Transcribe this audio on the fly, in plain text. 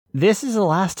This is the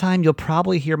last time you'll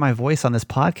probably hear my voice on this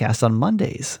podcast on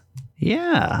Mondays.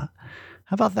 Yeah.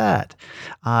 How about that?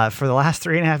 For the last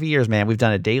 3.5 years, man, we've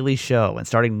done a daily show. And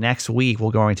starting next week,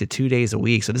 we're going to 2 days a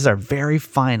week. So this is our very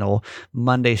final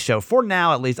Monday show. For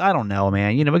now, at least. I don't know,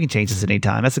 man. We can change this at any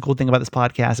time. That's the cool thing about this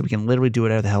podcast. We can literally do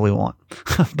whatever the hell we want.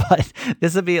 But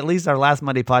this will be at least our last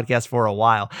Monday podcast for a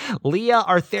while. Leah,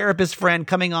 our therapist friend,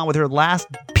 coming on with her last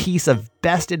piece of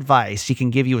best advice she can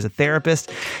give you as a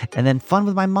therapist. And then fun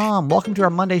with my mom. Welcome to our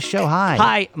Monday show. Hi.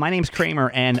 Hi, my name's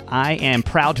Kramer, and I am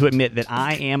proud to admit that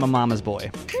I am a mama's boy.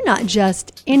 You're not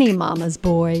just any mama's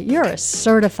boy, you're a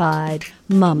certified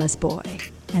mama's boy.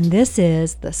 And this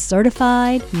is the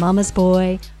Certified Mama's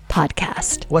Boy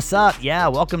podcast. What's up? Yeah,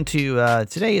 welcome to,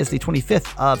 today is the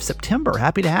 25th of September.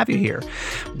 Happy to have you here.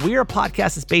 We're a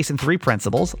podcast that's based in 3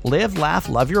 principles: live, laugh,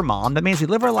 love your mom. That means we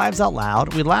live our lives out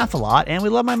loud, we laugh a lot, and we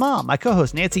love my mom, my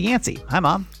co-host, Nancy Yancey. Hi,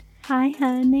 Mom. Hi,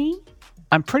 honey.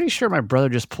 I'm pretty sure my brother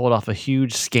just pulled off a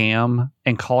huge scam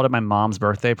and called it my mom's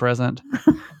birthday present.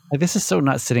 This is so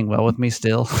not sitting well with me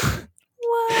still.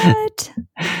 What?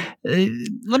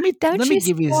 Let me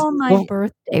give you my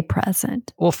birthday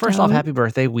present. Well, first off, happy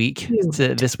birthday week.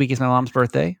 This week is my mom's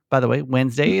birthday. By the way,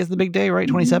 Wednesday is the big day, right?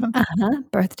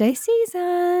 27th? Birthday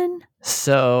season.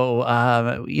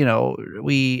 So,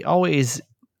 we always...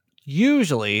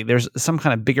 Usually there's some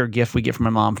kind of bigger gift we get from my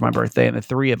mom for my birthday, and the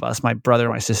 3 of us, my brother,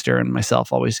 my sister, and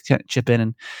myself, always kind of chip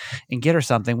in and get her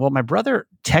something. Well, my brother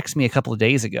texted me a couple of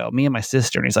days ago, me and my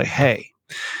sister, and he's like, "Hey,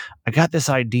 I got this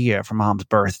idea for Mom's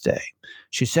birthday.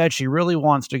 She said she really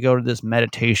wants to go to this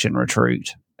meditation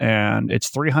retreat, and it's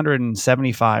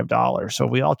 $375. So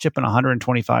if we all chip in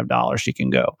 $125, she can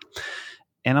go."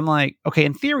 And I'm like, okay,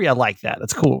 in theory, I like that.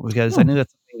 That's cool because I knew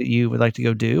that's something that you would like to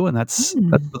go do, and that's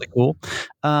really cool.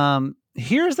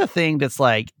 Here's the thing that's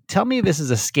like, tell me if this is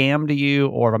a scam to you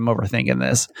or if I'm overthinking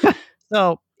this.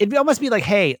 So it'd almost be like,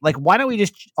 hey, why don't we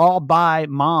just all buy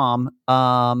Mom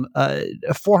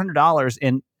 $400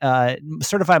 in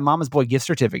certified Mama's Boy gift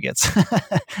certificates?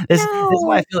 This is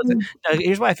why I feel.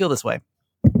 Here's why I feel this way.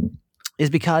 Is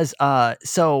because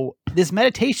so this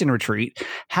meditation retreat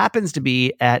happens to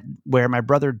be at where my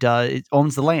brother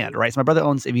owns the land, right? So my brother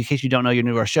owns, in case you don't know, you're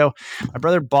new to our show, my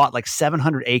brother bought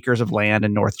 700 acres of land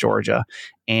in North Georgia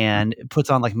and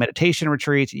puts on meditation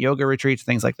retreats, yoga retreats,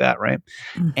 things like that, right?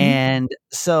 Mm-hmm. And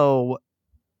so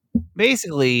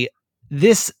basically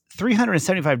this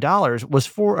 $375 was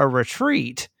for a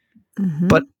retreat,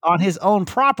 but on his own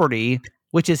property,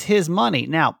 which is his money.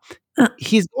 Now,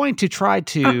 he's going to try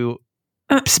to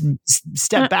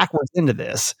step backwards into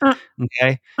this,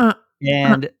 okay?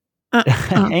 And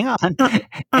hang on.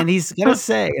 And he's going to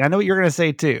say, and I know what you're going to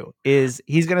say too, is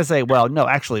he's going to say, well, no,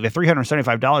 actually, the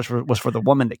 $375 was for the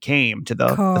woman that came to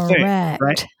the thing,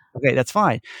 right? Okay, that's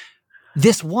fine.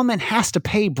 This woman has to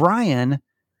pay Brian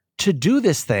to do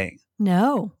this thing.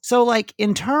 No. So,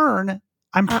 in turn,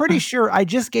 I'm pretty sure I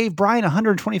just gave Brian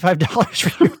 $125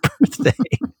 for your birthday.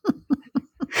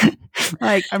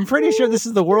 I'm pretty sure this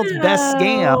is the world's best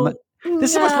scam.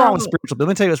 This is what's wrong with spiritual people. Let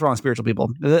me tell you what's wrong with spiritual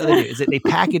people. Is that they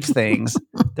package things.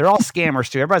 They're all scammers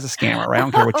too. Everybody's a scammer, right? I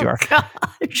don't care what you are.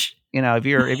 Gosh. If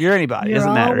you're anybody, it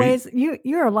doesn't matter.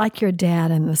 You're like your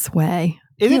dad in this way.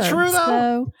 Is it true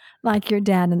though? So like your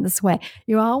dad in this way.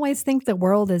 You always think the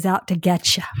world is out to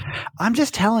get you. I'm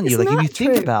just telling you, if you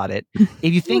think about it,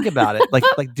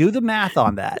 do the math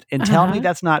on that and tell me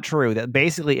that's not true. That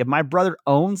basically, if my brother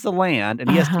owns the land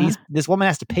and this woman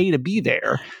has to pay to be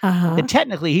there, then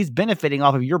technically he's benefiting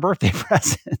off of your birthday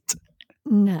present.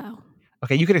 No.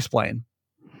 Okay, you can explain.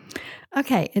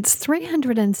 Okay, it's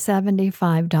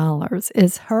 $375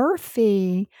 is her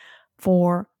fee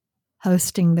for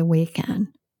hosting the weekend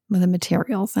with the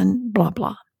materials and blah,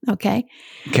 blah. Okay.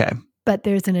 Okay. But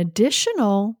there's an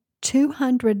additional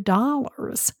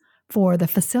 $200 for the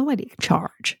facility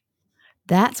charge.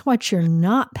 That's what you're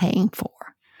not paying for.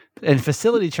 And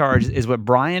facility charge is what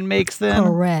Brian makes then?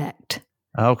 Correct.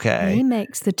 Okay. He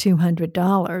makes the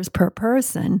 $200 per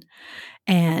person,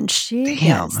 and she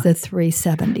gets the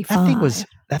 $375.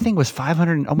 That thing was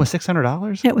 $500, almost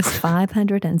 $600. It was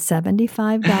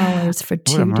 $575 for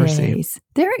 2 days.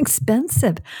 They're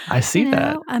expensive. I see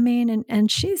that. I mean,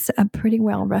 and she's a pretty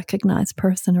well recognized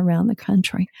person around the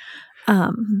country,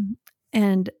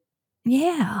 and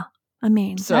yeah. I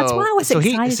mean, that's why I was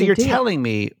excited. So you're telling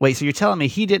me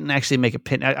he didn't actually make a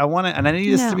pin. I want to, and I need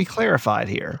this to be clarified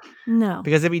here. No,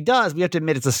 because if he does, we have to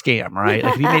admit it's a scam, right?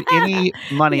 Like if he made any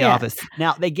money off this.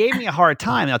 Now they gave me a hard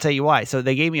time, and I'll tell you why. So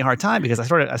they gave me a hard time because I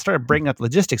started bringing up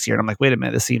logistics here, and I'm like, wait a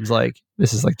minute, this seems like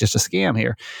this is like just a scam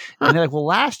here. And they're like, well,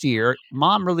 last year,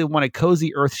 Mom really wanted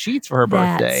Cozy Earth sheets for her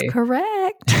birthday. That's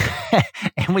correct.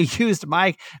 And we used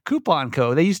my coupon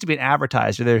code. They used to be an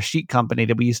advertiser. They're a sheet company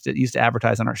that we used to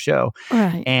advertise on our show.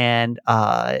 Right. And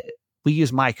we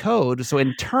use my code. So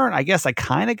in turn, I guess I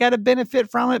kind of got a benefit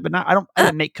from it, but I don't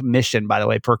make commission, by the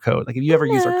way, per code. Like if you ever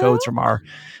use our codes from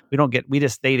they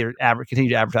continue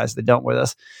to advertise. They don't with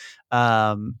us.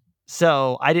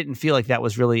 So I didn't feel like that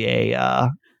was really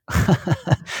a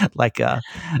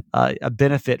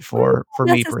benefit for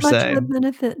me per se. That's as much of a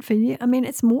benefit for you. I mean,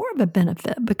 it's more of a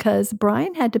benefit because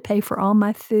Brian had to pay for all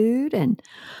my food and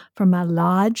for my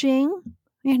lodging.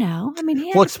 You know, I mean,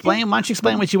 why don't you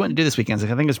explain what you went to do this weekend?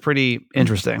 I think it's pretty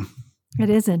interesting. It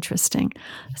is interesting.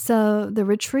 So the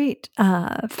retreat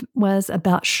was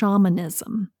about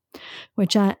shamanism,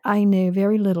 which I knew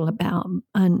very little about,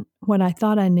 and what I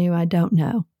thought I knew, I don't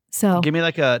know. So give me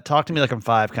talk to me like I'm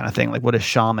 5 kind of thing. Like what is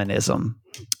shamanism?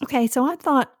 Okay, so I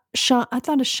thought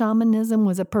a shamanism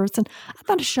was a person. I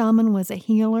thought a shaman was a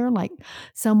healer, like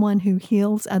someone who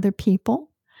heals other people.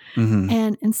 Mm-hmm.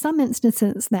 And in some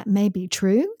instances, that may be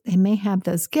true. They may have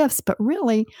those gifts, but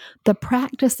really the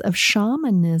practice of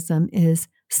shamanism is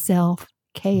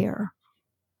self-care.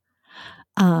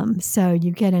 So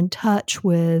you get in touch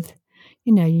with,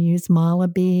 you use mala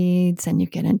beads and you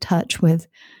get in touch with,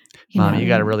 Mom, you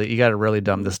got to really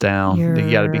dumb this down.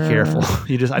 You got to be careful.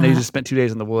 I know you just spent 2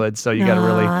 days in the woods, so you got to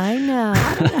really. I know.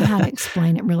 I don't know how to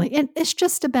explain it really. It's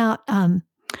just about,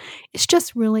 it's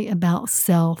just really about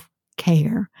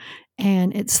self-care.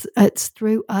 And it's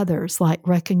through others, like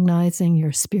recognizing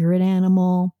your spirit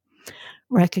animal,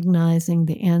 recognizing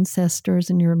the ancestors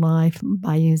in your life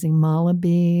by using mala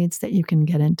beads that you can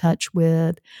get in touch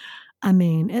with. I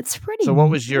mean, it's pretty.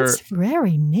 So, it's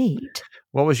very neat.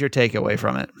 What was your takeaway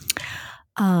from it?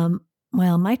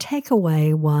 Well, my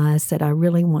takeaway was that I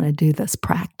really want to do this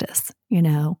practice,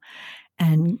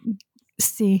 and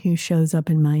see who shows up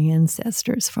in my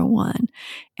ancestors for one.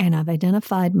 And I've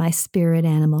identified my spirit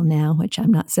animal now, which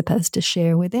I'm not supposed to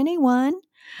share with anyone.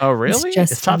 Oh, really?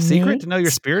 It's top secret to know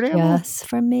your spirit animal? Just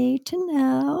for me to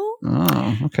know.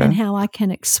 Oh, okay. And how I can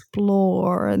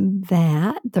explore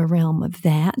the realm of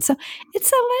that. So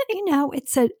it's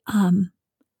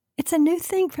a new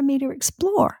thing for me to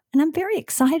explore. And I'm very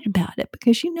excited about it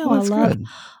because, I love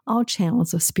all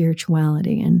channels of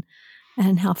spirituality and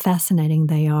how fascinating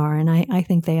they are. And I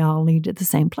think they all lead to the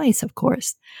same place, of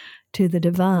course, to the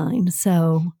divine.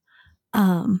 So,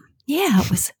 it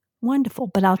was wonderful.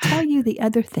 But I'll tell you the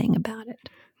other thing about it.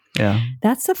 Yeah.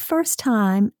 That's the first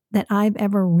time that I've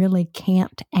ever really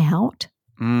camped out.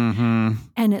 Mm-hmm.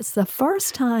 And it's the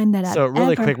first time that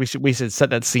quick, we should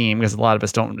set that scene because a lot of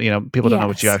us don't, people don't know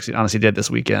what you actually honestly did this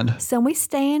weekend. So we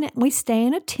stay in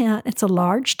a tent. It's a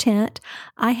large tent.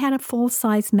 I had a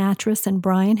full-size mattress and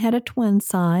Brian had a twin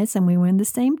size, and we were in the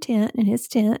same tent, in his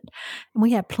tent. And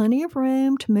we had plenty of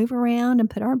room to move around and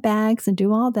put our bags and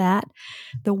do all that.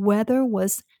 The weather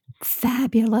was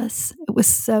fabulous. It was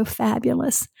so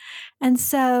fabulous. And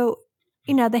so,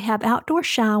 they have outdoor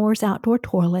showers, outdoor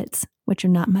toilets, which are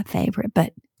not my favorite,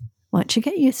 but once you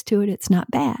get used to it, it's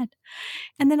not bad.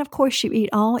 And then, of course, you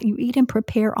eat and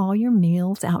prepare all your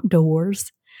meals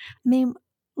outdoors. I mean,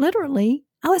 literally,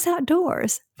 I was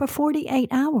outdoors for 48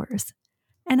 hours,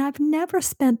 and I've never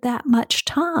spent that much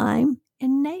time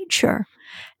in nature.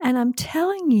 And I'm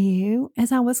telling you,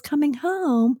 as I was coming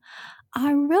home,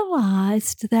 I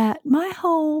realized that my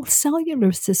whole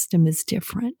cellular system is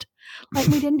different. Like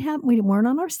we weren't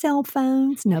on our cell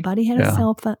phones. Nobody had a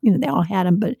cell phone. They all had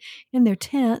them, but in their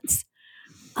tents,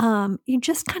 you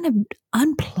just kind of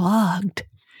unplugged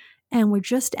and we're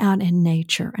just out in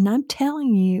nature. And I'm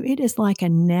telling you, it is like a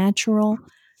natural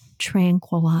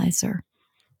tranquilizer.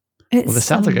 This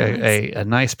sounds like a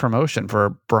nice promotion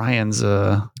for Brian's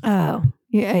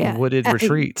wooded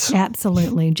retreats.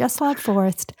 Absolutely. Just Love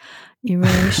Forest. You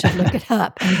really should look it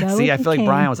up and go. See, I feel like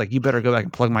Brian was like, "You better go back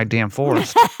and plug my damn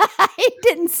forest." He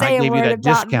didn't say a word about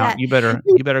discount. That. You better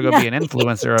go be an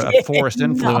influencer, a forest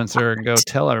influencer, and go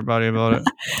tell everybody about it.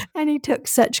 And he took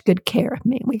such good care of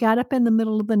me. We got up in the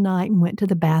middle of the night and went to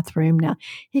the bathroom. Now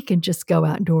he can just go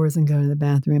outdoors and go to the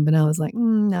bathroom, but I was like,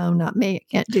 no, not me. I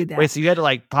can't do that. Wait, so you had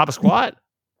to pop a squat?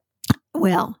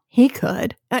 Well, he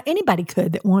could. Anybody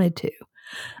could that wanted to.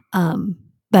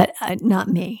 But not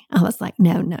me. I was like,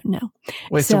 no.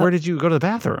 Wait, so where did you go to the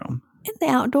bathroom? In the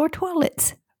outdoor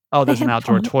toilets. Oh, there's They an have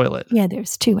outdoor toilet. Yeah,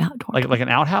 there's 2 outdoor Like an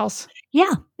outhouse?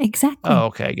 Yeah, exactly. Oh,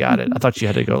 okay. Got it. I thought you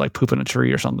had to go like poop in a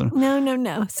tree or something.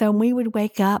 No. So we would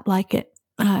wake up like at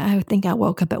I think I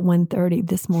woke up at 1:30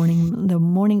 this morning. The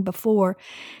morning before,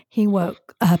 he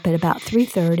woke up at about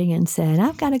 3:30 and said,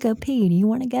 "I've got to go pee. Do you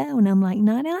want to go?" And I'm like,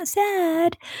 "Not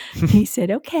outside." He said,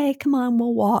 "Okay, come on,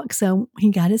 we'll walk." So he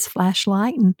got his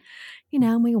flashlight and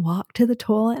we walked to the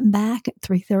toilet and back at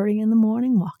 3:30 in the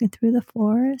morning, walking through the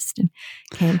forest, and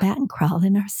came back and crawled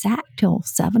in our sack till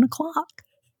 7:00.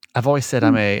 I've always said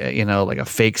I'm like a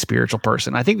fake spiritual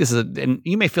person. I think this is, and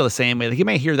you may feel the same way. Like you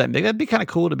may hear that and think, that'd be kind of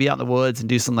cool to be out in the woods and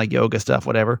do some like yoga stuff,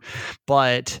 whatever.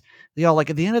 But like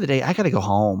at the end of the day, I got to go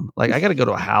home. Like I got to go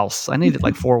to a house. I need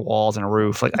like 4 walls and a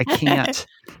roof. Like I can't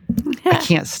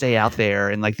stay out there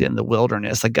in in the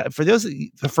wilderness. Like for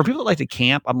people that like to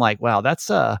camp, I'm like, wow, that's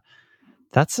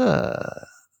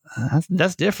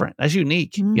different. That's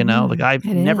unique. Like I've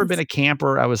never been a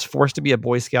camper. I was forced to be a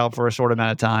Boy Scout for a short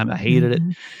amount of time. I hated it.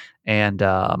 And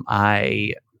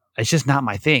it's just not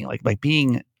my thing. Like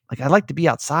being I like to be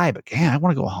outside, but I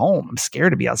want to go home. I'm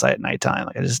scared to be outside at nighttime.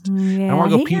 Like I don't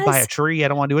want to go pee by a tree. I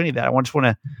don't want to do any of that. I just want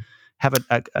to have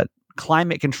a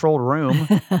climate controlled room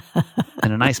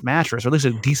and a nice mattress, or at least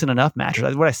a decent enough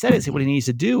mattress. What I said is what he needs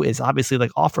to do is obviously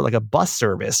offer a bus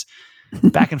service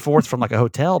back and forth from a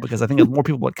hotel, because I think if more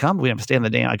people would come, we'd have to stay in the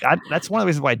damn. That's one of the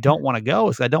reasons why I don't want to go,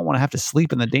 is I don't want to have to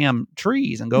sleep in the damn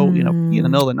trees and go, be in the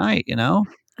middle of the night.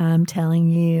 I'm telling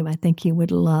you, I think you would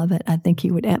love it. I think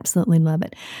you would absolutely love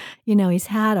it. He's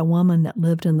had a woman that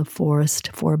lived in the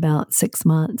forest for about 6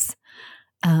 months,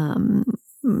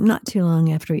 not too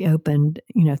long after he opened,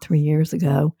 3 years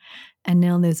ago. And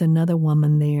now there's another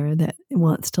woman there that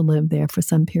wants to live there for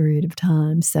some period of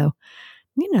time. So,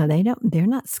 they're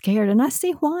not scared. And I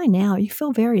see why now. You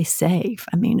feel very safe.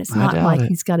 I mean, it's not like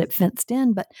he's got it fenced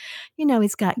in, but,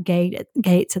 he's got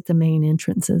gates at the main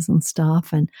entrances and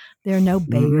stuff. And there are no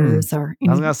bears or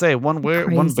I was going to say one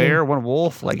bear, one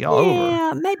wolf, all over.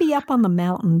 Yeah, maybe up on the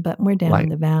mountain, but we're down in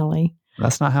the valley.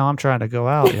 That's not how I'm trying to go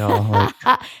out, y'all.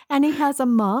 And he has a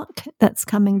monk that's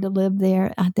coming to live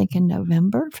there, I think, in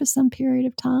November for some period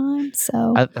of time.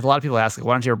 So a lot of people ask,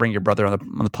 why don't you ever bring your brother on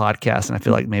the podcast? And I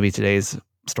feel like maybe today's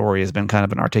story has been kind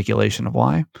of an articulation of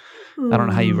why. I don't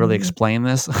know how you really explain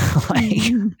this,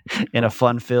 in a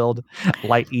fun-filled,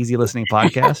 light, easy listening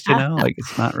podcast.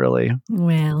 It's not really.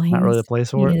 Well, not really the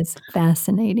place for it. He is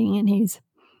fascinating, and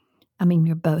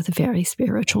you're both very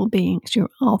spiritual beings. You're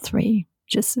all three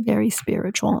just very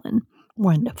spiritual and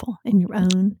wonderful in your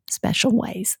own special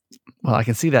ways. Well, I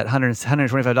can see that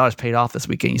 $125 paid off this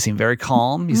weekend. You seem very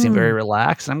calm. You seem very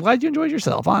relaxed. I'm glad you enjoyed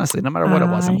yourself, honestly, no matter what it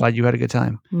was. I'm glad you had a good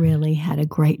time. Really had a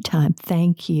great time.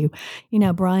 Thank you.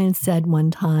 Brian said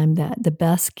one time that the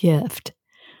best gift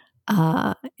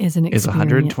is an experience. Is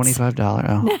 $125.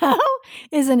 Oh. No,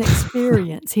 is an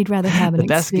experience. He'd rather have an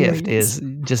experience. The best gift is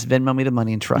just Venmo me the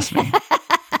money and trust me.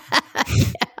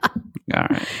 All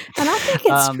right. And I think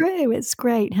it's true. It's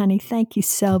great, honey. Thank you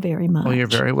so very much. Well, you're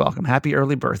very welcome. Happy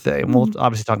early birthday. And we'll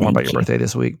obviously talk more about your birthday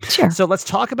this week. Sure. So let's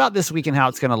talk about this week and how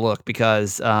it's going to look,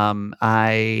 because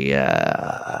I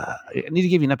need to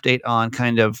give you an update on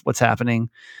kind of what's happening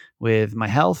with my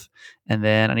health. And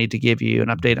then I need to give you an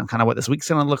update on kind of what this week's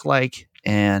going to look like.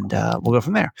 And we'll go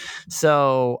from there.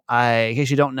 So in case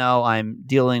you don't know, I'm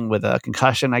dealing with a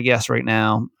concussion, I guess, right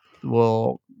now.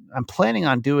 I'm planning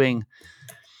on doing...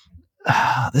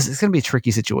 this is going to be a tricky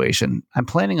situation. I'm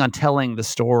planning on telling the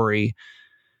story.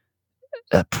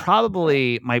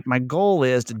 Probably my goal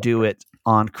is to do it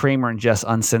on Kramer and Jess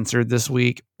Uncensored this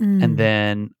week. And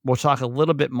then we'll talk a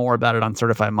little bit more about it on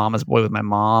Certified Mama's Boy with my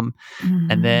mom.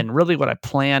 And then really what I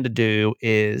plan to do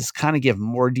is kind of give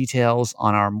more details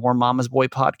on our More Mama's Boy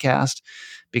podcast,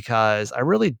 because I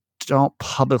really don't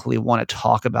publicly want to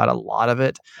talk about a lot of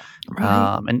it.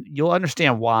 Right. And you'll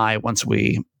understand why once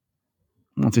we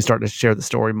start to share the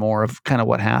story more of kind of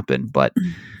what happened. But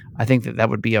I think that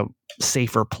would be a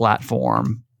safer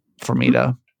platform for me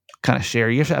to kind of share.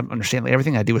 You have to understand that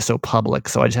everything I do is so public.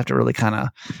 So I just have to really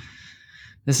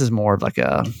this is more of like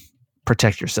a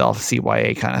protect yourself,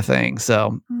 CYA kind of thing.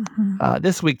 So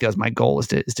this week, my goal is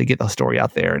to get the story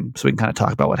out there, and so we can kind of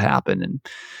talk about what happened and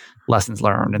lessons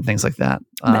learned and things like that.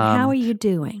 But how are you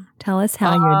doing? Tell us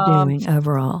how you're doing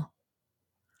overall.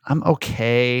 I'm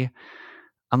okay.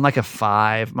 I'm like a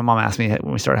 5. My mom asked me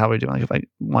when we started how we doing, like if I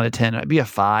 1 to 10, I'd be a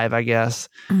 5, I guess.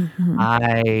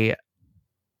 I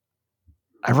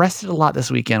rested a lot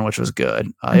this weekend, which was good.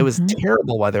 It was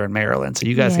terrible weather in Maryland, so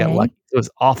you guys got lucky. It was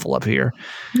awful up here.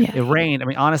 Yeah. It rained. I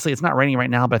mean, honestly, it's not raining right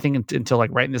now, but I think until like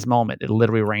right in this moment, it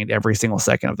literally rained every single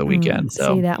second of the weekend.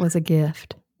 So see, that was a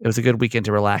gift. It was a good weekend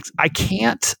to relax. I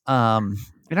can't.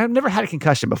 and I've never had a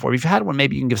concussion before. If you've had one,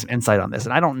 maybe you can give some insight on this.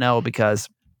 And I don't know because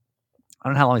I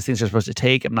don't know how long these things are supposed to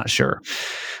take. I'm not sure.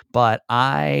 But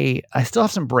I still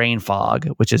have some brain fog,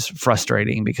 which is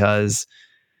frustrating because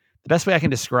the best way I can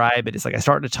describe it is like I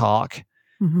start to talk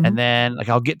and then like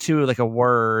I'll get to like a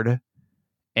word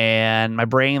and my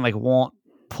brain like won't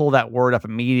pull that word up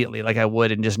immediately like I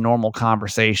would in just normal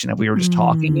conversation if we were just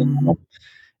talking.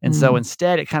 And so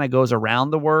instead it kind of goes around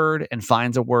the word and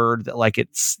finds a word that like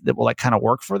that will like kind of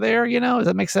work for there, does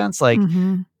that make sense? Like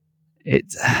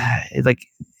it's like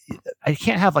I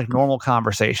can't have like normal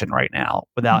conversation right now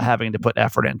without having to put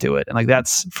effort into it. And like,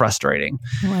 that's frustrating.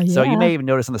 Well, So you may even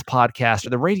notice on this podcast or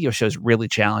the radio show is really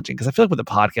challenging because I feel like with the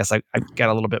podcast, I got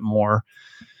a little bit more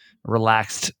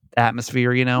relaxed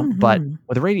atmosphere, but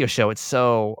with the radio show, it's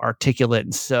so articulate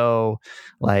and so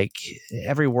like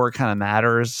every word kind of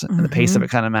matters and the pace of it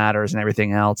kind of matters and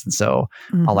everything else. And so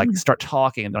I'll like start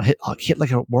talking and I'll hit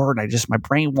like a word and my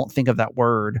brain won't think of that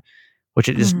word, which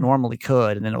it just normally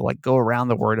could. And then it'll like go around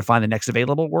the word to find the next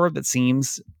available word that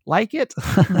seems like it.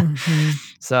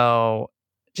 So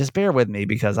just bear with me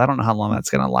because I don't know how long that's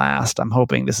going to last. I'm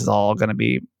hoping this is all going to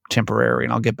be temporary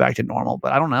and I'll get back to normal,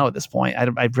 but I don't know at this point.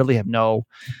 I really have no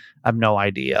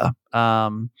idea.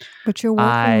 But you're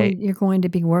going to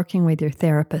be working with your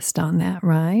therapist on that,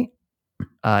 right?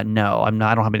 No, I'm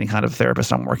not. I don't have any kind of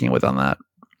therapist I'm working with on that.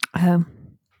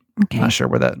 Okay. I'm not sure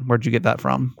where'd you get that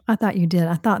from? I thought you did.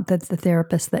 I thought that the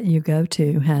therapist that you go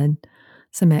to had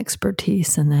some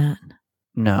expertise in that.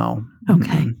 No.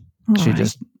 Okay. She's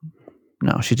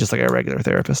just like a regular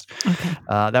therapist. Okay.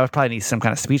 That would probably need some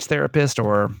kind of speech therapist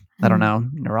or I don't know,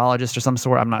 neurologist or some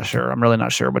sort. I'm not sure. I'm really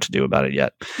not sure what to do about it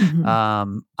yet.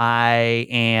 I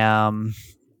am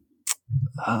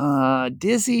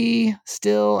dizzy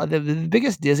still. The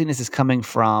biggest dizziness is coming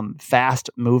from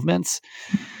fast movements.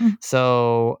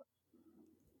 So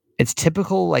it's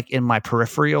typical like in my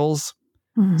peripherals.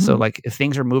 So like if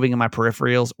things are moving in my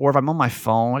peripherals or if I'm on my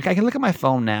phone, like I can look at my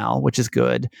phone now, which is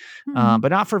good, but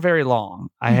not for very long.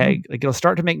 Like it'll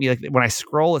start to make me like when I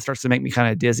scroll, it starts to make me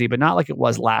kind of dizzy, but not like it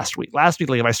was last week. Last week,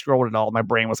 like if I scrolled at all, my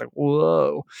brain was like,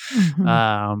 whoa.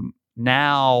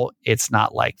 Now it's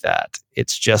not like that.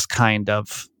 It's just kind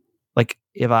of like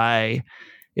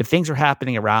if things are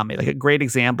happening around me, like a great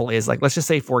example is like, let's just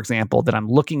say, for example, that I'm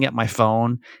looking at my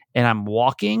phone and I'm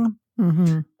walking.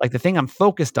 Like the thing I'm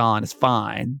focused on is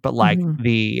fine, but like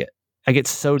I get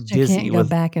so dizzy you can't go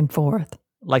back and forth.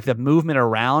 Like the movement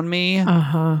around me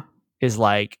is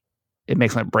like, it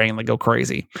makes my brain like go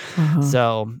crazy.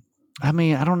 So, I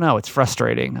mean, I don't know. It's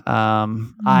frustrating.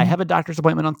 I have a doctor's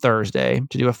appointment on Thursday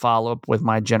to do a follow-up with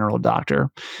my general doctor.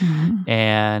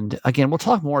 And again, we'll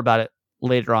talk more about it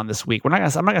later on this week. I'm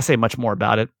not gonna say much more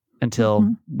about it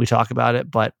until we talk about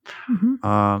it. But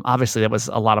obviously that was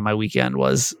a lot of my weekend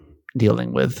was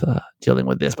dealing with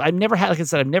this, but I've never had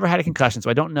a concussion. So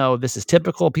I don't know if this is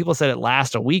typical. People said it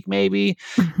lasts a week, maybe.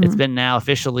 It's been now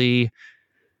officially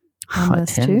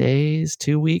 10 days,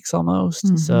 2 weeks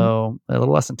almost. So a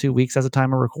little less than 2 weeks as a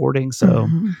time of recording. So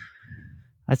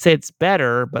I'd say it's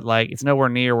better, but like, it's nowhere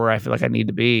near where I feel like I need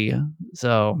to be.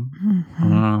 So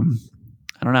I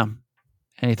don't know.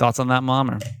 Any thoughts on that, Mom?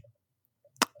 Or?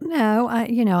 No,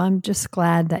 I'm just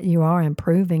glad that you are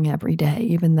improving every day,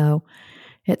 even though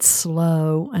it's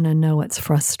slow and I know it's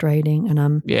frustrating. And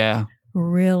I'm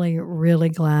really, really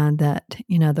glad that,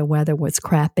 the weather was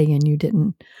crappy and you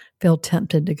didn't feel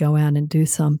tempted to go out and do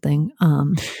something,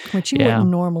 which you wouldn't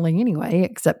normally anyway,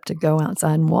 except to go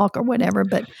outside and walk or whatever.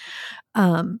 But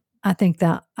I think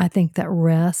that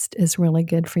rest is really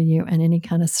good for you and any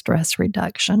kind of stress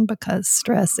reduction because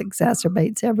stress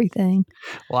exacerbates everything.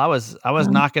 Well, I was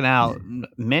knocking out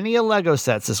many a Lego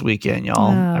sets this weekend,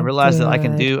 y'all. I realized that I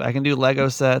can do Lego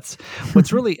sets. What's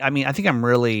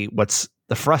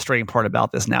the frustrating part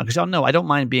about this now, because y'all know I don't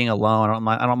mind being alone.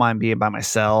 I don't mind being by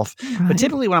myself. Right. But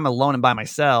typically when I'm alone and by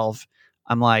myself,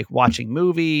 I'm like watching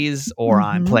movies or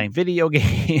I'm playing video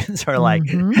games or like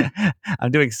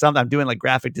I'm doing something. I'm doing like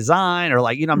graphic design or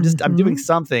like, I'm doing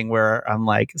something where I'm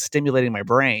like stimulating my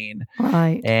brain.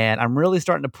 Right. And I'm really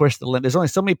starting to push the limit. There's only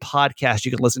so many podcasts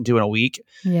you can listen to in a week.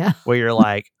 Yeah. Where you're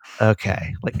like,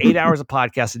 okay, like 8 hours of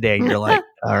podcast a day. And you're like,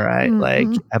 all right, like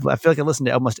I feel like I listen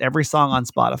to almost every song on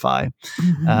Spotify.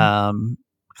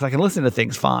 Because I can listen to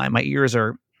things fine. My ears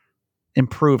are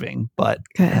improving, but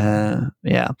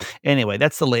anyway,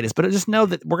 that's the latest. But just know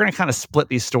that we're going to kind of split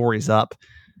these stories up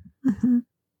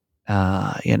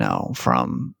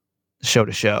from show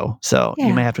to show, so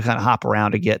you may have to kind of hop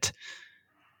around to get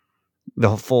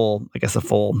the full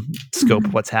scope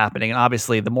of what's happening. And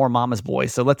obviously the more Mama's Boy.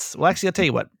 So I'll tell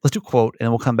you what, let's do quote and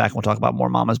then we'll come back and we'll talk about more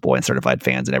Mama's Boy and certified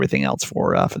fans and everything else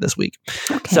for this week.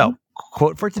 Okay. So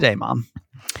quote for today, Mom.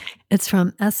 It's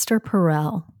from Esther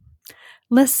Perel.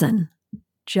 Listen,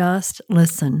 just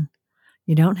listen.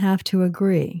 You don't have to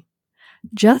agree.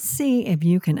 Just see if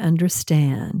you can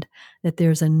understand that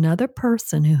there's another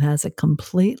person who has a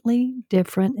completely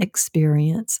different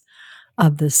experience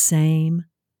of the same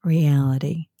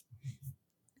reality.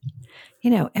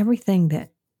 Everything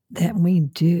that we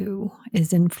do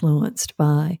is influenced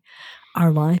by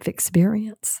our life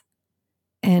experience.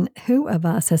 And who of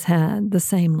us has had the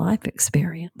same life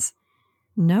experience?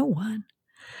 No one.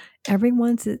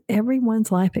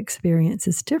 Everyone's life experience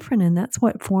is different, and that's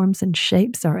what forms and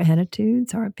shapes our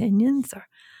attitudes, our opinions, our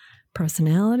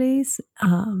personalities,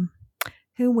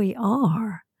 who we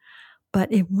are.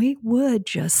 But if we would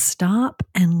just stop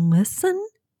and listen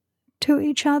to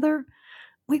each other,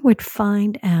 we would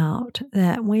find out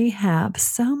that we have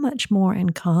so much more in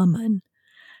common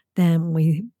than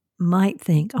we might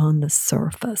think on the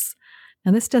surface.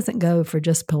 Now, this doesn't go for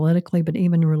just politically, but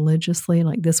even religiously.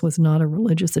 Like, this was not a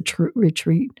religious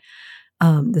retreat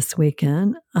this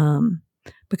weekend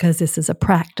because this is a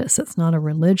practice. It's not a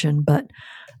religion, but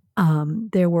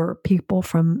there were people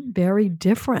from very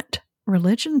different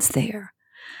religions there.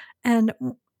 And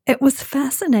it was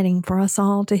fascinating for us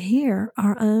all to hear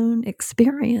our own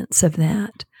experience of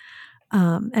that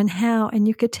and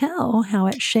you could tell how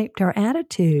it shaped our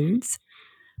attitudes.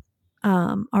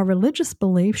 Our religious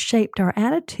beliefs shaped our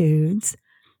attitudes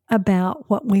about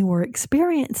what we were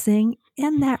experiencing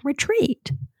in that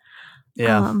retreat.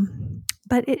 Yeah.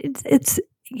 But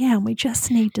we just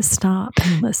need to stop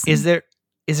and listen. Is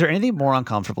there anything more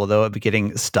uncomfortable though of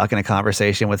getting stuck in a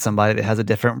conversation with somebody that has a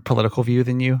different political view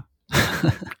than you?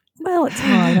 Well, it's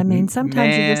hard. I mean,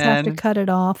 sometimes you just have to cut it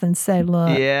off and say,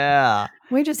 look,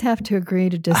 we just have to agree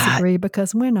to disagree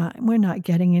because we're not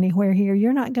getting anywhere here.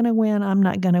 You're not going to win. I'm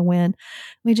not going to win.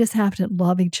 We just have to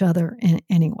love each other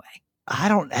anyway. I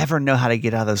don't ever know how to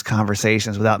get out of those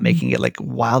conversations without making it like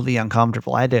wildly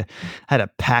uncomfortable. I had a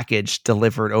package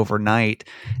delivered overnight,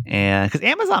 and because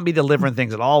Amazon be delivering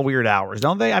things at all weird hours,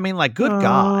 don't they? I mean, like, good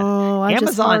God. I Amazon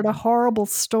just heard a horrible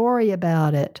story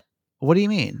about it. What do you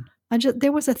mean?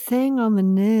 There was a thing on the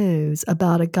news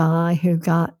about a guy who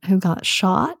got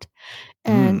shot,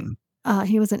 and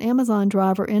he was an Amazon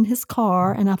driver in his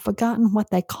car, and I've forgotten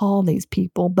what they call these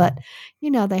people, but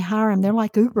they hire them. They're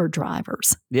like Uber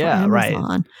drivers. Yeah, for right.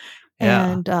 Amazon.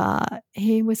 Yeah. And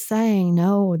he was saying,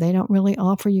 no, they don't really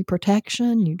offer you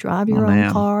protection. You drive your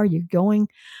own car. You're going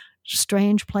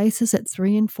strange places at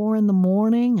 3 and 4 in the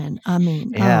morning, and I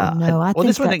mean, yeah. I think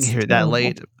this one didn't that's hear that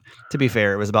late. To be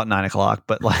fair, it was about 9 o'clock,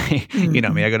 but like, you know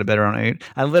me, I go to bed around 8.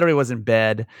 I literally was in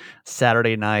bed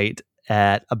Saturday night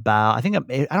at about, I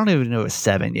don't even know it was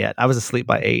 7 yet. I was asleep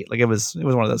by 8. Like, it was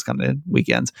one of those kind of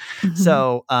weekends.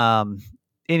 So,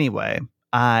 anyway,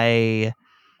 I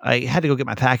had to go get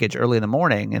my package early in the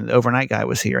morning, and the overnight guy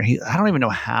was here. I don't even know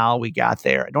how we got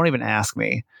there. Don't even ask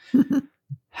me.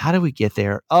 How did we get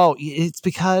there? Oh, it's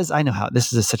because I know how.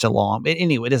 This is such a long, but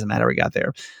anyway, it doesn't matter. We got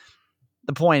there.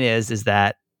 The point is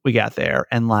that we got there,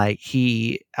 and like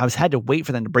had to wait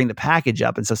for them to bring the package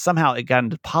up. And so somehow it got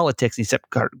into politics, and he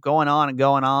kept going on and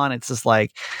going on. It's just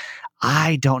like,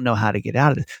 I don't know how to get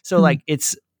out of it. So like,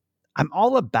 I'm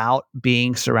all about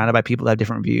being surrounded by people that have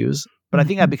different views, but I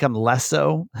think I've become less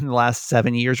so in the last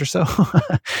 7 years or so.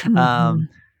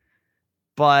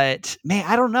 But man,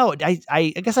 I don't know.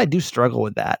 I guess I do struggle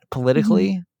with that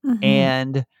politically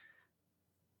and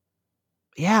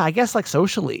yeah, I guess like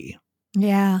socially.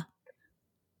 Yeah.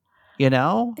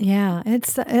 Yeah,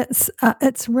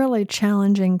 it's really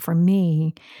challenging for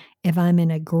me if I'm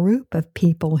in a group of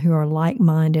people who are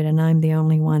like-minded and I'm the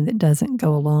only one that doesn't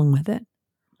go along with it.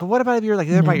 But what about if you're like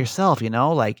there by yourself,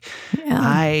 like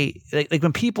I like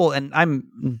when people, and I'm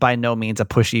by no means a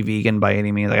pushy vegan by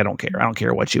any means. Like, I don't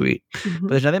care what you eat. But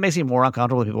there's nothing that makes me more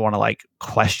uncomfortable when people want to like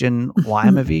question why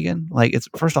I'm a vegan. Like, it's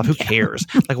first off, who cares?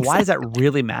 Like, why does that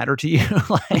really matter to you?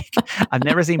 Like, I've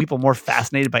never seen people more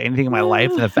fascinated by anything in my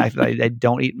life than the fact that I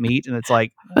don't eat meat. And it's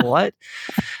like, what?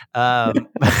 Like,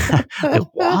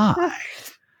 why?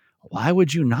 Why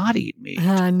would you not eat meat?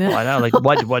 No. Like,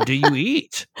 what do you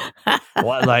eat?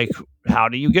 What, like, how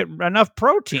do you get enough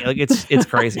protein? Like, it's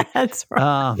crazy. That's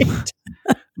right.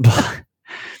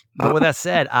 But with that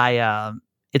said,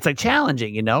 it's like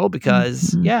challenging,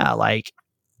 because like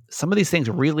some of these things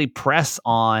really press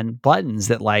on buttons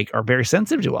that like are very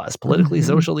sensitive to us politically,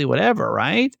 socially, whatever,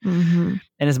 right? And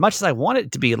as much as I want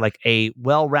it to be like a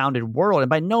well-rounded world, and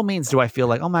by no means do I feel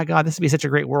like, oh my God, this would be such a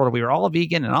great world if we were all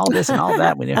vegan and all this and all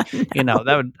that.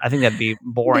 I think that'd be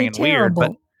boring and weird,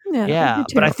 but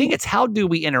but I think it's how do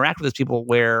we interact with those people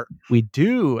where we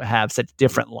do have such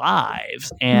different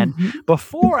lives. And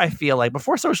before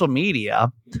social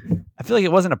media, I feel like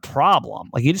it wasn't a problem.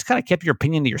 Like you just kind of kept your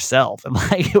opinion to yourself and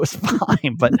like it was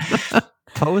fine. But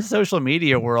post social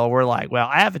media world, we're like, well,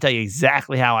 I have to tell you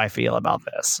exactly how I feel about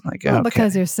this. Like,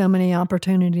 because there's so many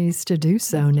opportunities to do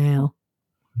so now.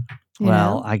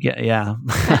 I get,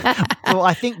 well,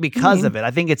 I think because of it, I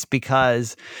think it's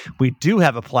because we do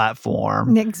have a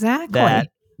platform that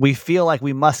we feel like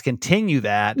we must continue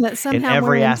that in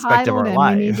every aspect of our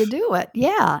life. We need to do it.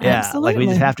 Yeah, absolutely. Like we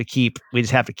just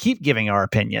have to keep giving our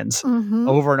opinions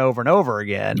over and over and over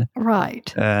again.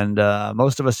 Right. And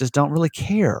most of us just don't really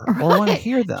care or want to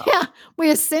hear them. Yeah.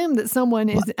 We assume that someone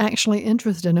is actually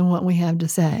interested in what we have to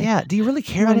say. Yeah. Do you really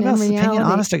care about this opinion,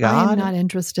 honest to God? I am not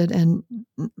interested in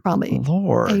probably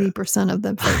 80% of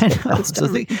them.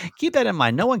 Keep that in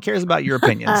mind. No one cares about your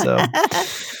opinion. So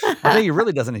I think you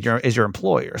really doesn't is your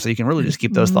employer. So you can really just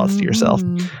keep those thoughts to yourself.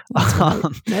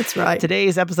 That's right.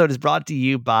 Today's episode is brought to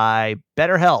you by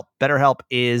BetterHelp. BetterHelp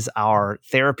is our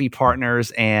therapy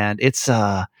partners, and it's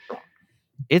a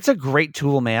great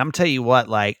tool, man. I'm telling you what,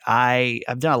 like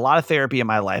I've done a lot of therapy in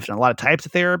my life, and a lot of types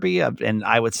of therapy. And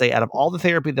I would say out of all the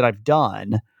therapy that I've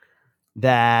done,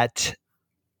 that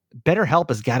BetterHelp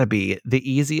has got to be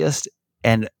the easiest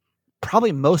and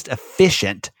probably most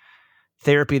efficient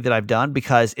therapy that I've done,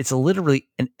 because it's literally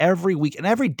every week and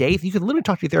every day. You can literally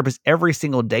talk to your therapist every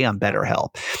single day on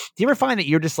BetterHelp. Do you ever find that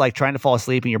you're just like trying to fall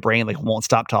asleep and your brain like won't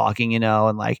stop talking,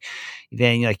 and like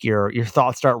then like your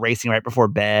thoughts start racing right before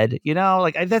bed,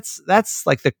 like that's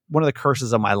like one of the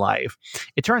curses of my life.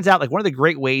 It turns out like one of the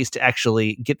great ways to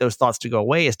actually get those thoughts to go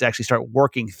away is to actually start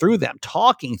working through them,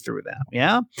 talking through them.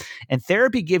 Yeah. And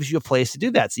therapy gives you a place to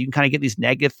do that. So you can kind of get these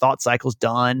negative thought cycles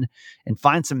done and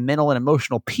find some mental and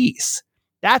emotional peace.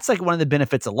 That's like one of the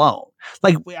benefits alone.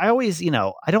 Like I always,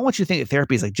 I don't want you to think that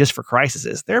therapy is like just for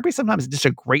crises. Therapy sometimes is just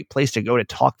a great place to go to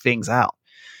talk things out.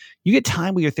 You get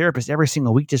time with your therapist every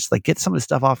single week, just like get some of the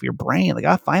stuff off your brain. Like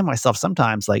I find myself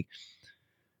sometimes like,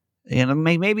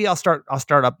 maybe I'll start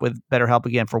up with BetterHelp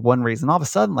again for one reason. All of a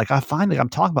sudden, like I find like I'm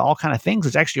talking about all kind of things,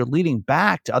 which actually are leading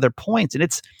back to other points. And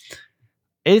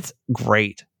it's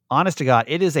great. Honest to God,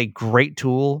 it is a great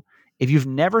tool. If you've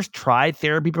never tried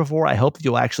therapy before, I hope that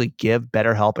you'll actually give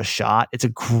BetterHelp a shot. It's a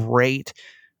great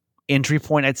entry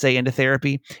point, I'd say, into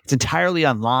therapy. It's entirely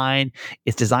online.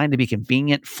 It's designed to be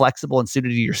convenient, flexible, and suited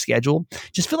to your schedule.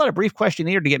 Just fill out a brief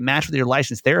questionnaire to get matched with your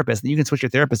licensed therapist, and you can switch your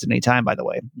therapist at any time, by the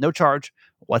way. No charge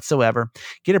whatsoever.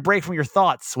 Get a break from your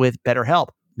thoughts with BetterHelp.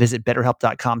 Visit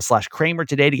BetterHelp.com/Kramer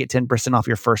today to get 10% off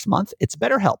your first month. It's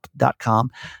BetterHelp.com.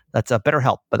 That's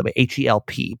BetterHelp, by the way,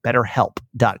 HELP,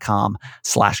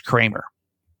 BetterHelp.com/Kramer.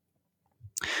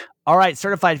 All right,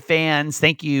 certified fans,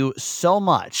 thank you so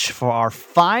much for our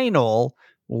final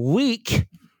week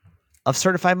of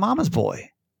Certified Mama's Boy.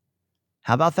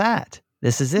 How about that?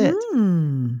 This is it.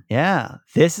 Yeah,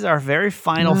 this is our very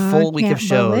final full week of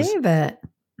shows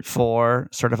for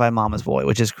Certified Mama's Boy,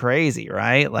 which is crazy,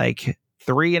 right? Like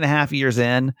 3.5 years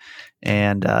in,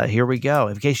 and here we go.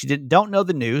 In case you don't know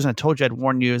the news, and I told you I'd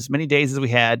warn you as many days as we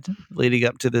had leading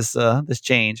up to this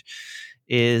change,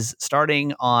 is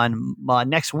starting on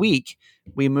next week.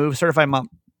 We move Certified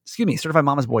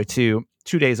Mama's Boy to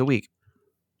 2 days a week.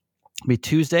 It'll be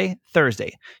Tuesday,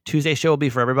 Thursday. Tuesday show will be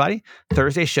for everybody.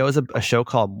 Thursday show is a show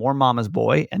called More Mama's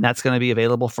Boy, and that's going to be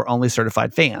available for only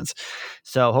certified fans.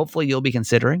 So hopefully you'll be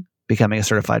considering becoming a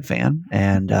certified fan.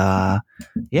 And I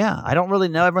don't really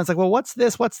know. Everyone's like, well, what's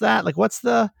this? What's that? Like, what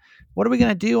are we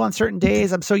going to do on certain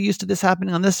days? I'm so used to this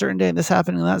happening on this certain day and this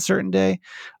happening on that certain day.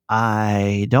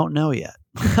 I don't know yet.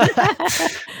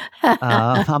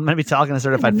 I'm going to be talking to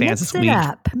certified fans this week.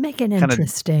 Make it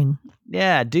interesting.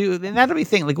 Yeah, dude. And that'll be the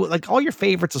thing. Like all your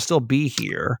favorites will still be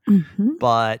here,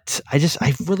 but I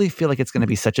really feel like it's going to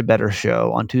be such a better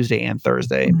show on Tuesday and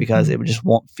Thursday because it just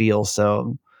won't feel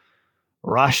so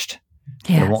rushed.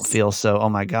 Yes. It won't feel so, oh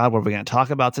my God, what are we going to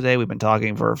talk about today? We've been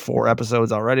talking for 4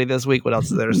 episodes already this week. What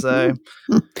else is there to say?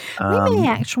 We may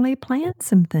actually plan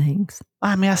some things.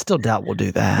 I mean, I still doubt we'll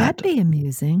do that. That'd be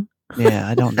amusing. Yeah,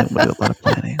 I don't think we'll do a lot of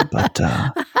planning. But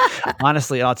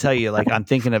honestly, I'll tell you, like, I'm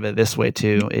thinking of it this way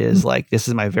too, is like, this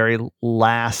is my very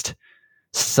last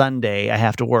Sunday I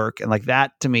have to work. And like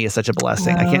that to me is such a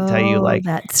blessing. I can't tell you like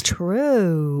that's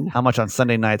true. how much on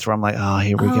Sunday nights where I'm like, oh,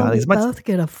 here we go. We both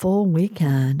get a full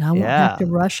weekend. I won't have to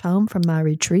rush home from my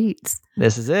retreats.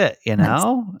 This is it, That's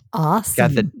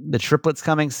awesome. Got the triplets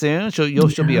coming soon.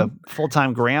 She'll be a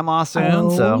full-time grandma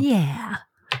soon. So yeah.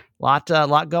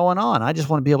 Lot going on. I just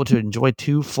want to be able to enjoy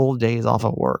 2 full days off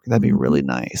of work. That'd be really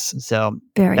nice. So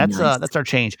that's our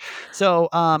change. So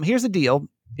here's the deal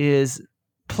is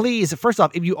please, first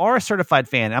off, if you are a certified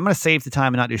fan, I'm going to save the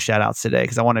time and not do shout outs today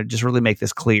because I want to just really make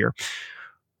this clear.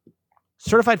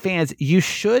 Certified fans, you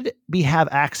should have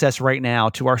access right now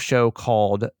to our show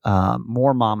called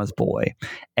More Mama's Boy.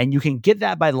 And you can get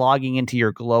that by logging into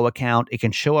your Glow account. It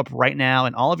can show up right now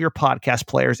in all of your podcast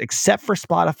players except for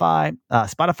Spotify.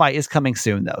 Spotify is coming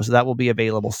soon, though. So that will be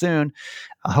available soon,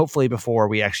 hopefully before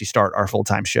we actually start our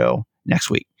full-time show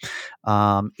next week.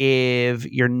 If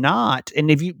you're not, and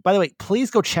if you, by the way,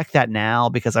 please go check that now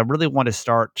because I really want to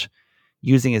start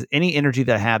using any energy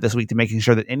that I have this week to making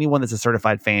sure that anyone that's a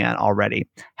certified fan already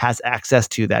has access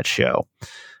to that show.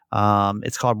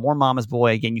 It's called More Mama's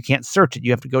Boy. Again, you can't search it.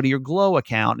 You have to go to your Glow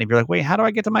account. And if you're like, wait, how do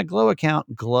I get to my Glow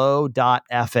account?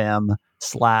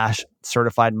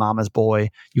 glow.fm/certified mama's boy.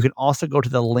 You can also go to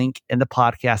the link in the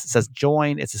podcast that says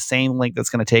join. It's the same link that's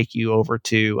going to take you over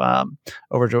to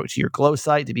your Glow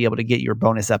site to be able to get your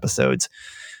bonus episodes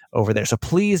over there. So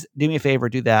please do me a favor,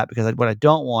 do that, because what I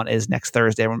don't want is next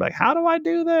Thursday, everyone be like, how do I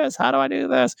do this? How do I do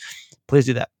this? Please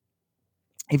do that.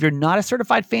 If you're not a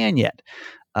certified fan yet,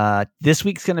 this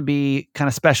week's going to be kind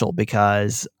of special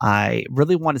because I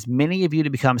really want as many of you to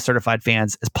become certified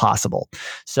fans as possible.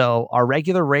 So our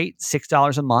regular rate,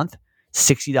 $6 a month,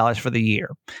 $60 for the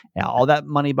year. Now, all that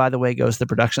money, by the way, goes to the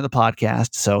production of the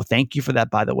podcast. So thank you for that,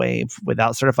 by the way.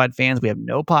 Without certified fans, we have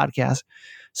no podcast.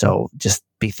 So just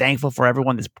be thankful for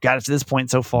everyone that's got us to this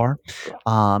point so far.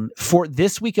 For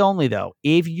this week only, though,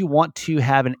 if you want to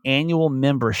have an annual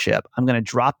membership, I'm going to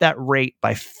drop that rate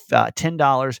by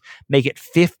 $10, make it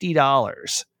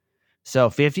 $50. So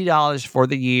 $50 for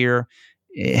the year.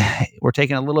 We're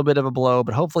taking a little bit of a blow,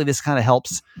 but hopefully this kind of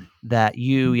helps that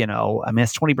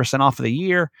it's 20% off of the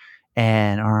year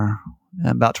or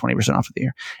about 20% off of the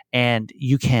year. And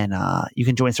you can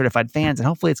join certified fans. And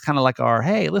hopefully it's kind of like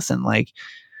hey, listen, like,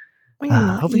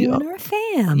 hopefully you're a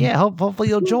fan. Yeah, hopefully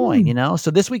you'll join, So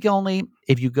this week only,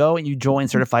 if you go and you join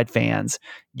certified fans,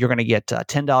 you're going to get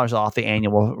 $10 off the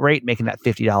annual rate, making that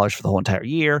 $50 for the whole entire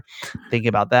year. Thinking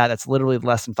about that, that's literally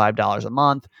less than $5 a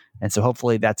month. And so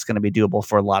hopefully that's going to be doable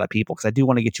for a lot of people because I do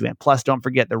want to get you in. Plus, don't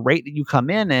forget the rate that you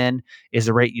come in is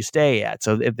the rate you stay at.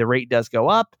 So if the rate does go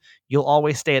up, you'll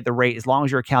always stay at the rate as long as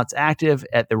your account's active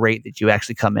at the rate that you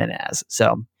actually come in as.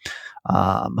 So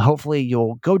hopefully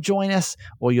you'll go join us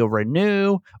or you'll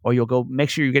renew or you'll go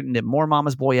make sure you're getting the More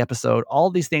Mama's Boy episode.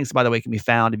 All these things, by the way, can be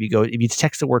found if you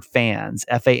text the word fans,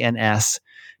 FANS,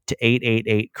 to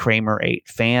 888 Kramer 8,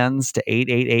 fans to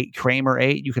 888 Kramer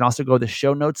 8. You can also go to the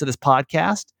show notes of this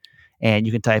podcast and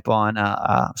you can type on, you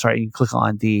can click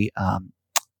on the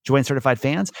join certified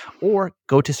fans or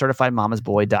go to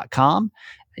certifiedmamasboy.com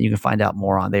and you can find out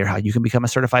more on there how you can become a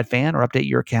certified fan or update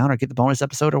your account or get the bonus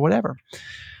episode or whatever.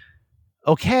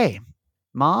 Okay,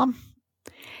 Mom?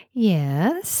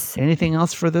 Yes? Anything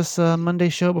else for this Monday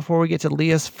show before we get to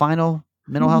Leah's final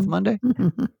Mental Health Monday?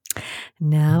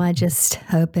 No, I just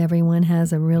hope everyone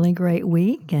has a really great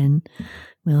week and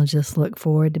we'll just look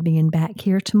forward to being back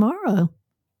here tomorrow.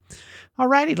 All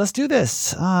righty, let's do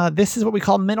this. This is what we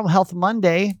call Mental Health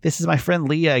Monday. This is my friend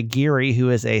Leah Aguirre,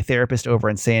 who is a therapist over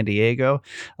in San Diego,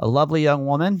 a lovely young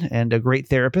woman and a great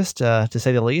therapist, to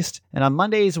say the least. And on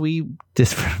Mondays, we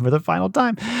just for the final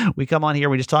time, we come on here.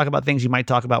 We just talk about things you might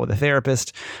talk about with a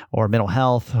therapist or mental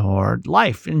health or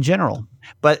life in general.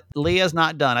 But Leah's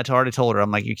not done. I already told her,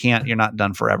 I'm like, you're not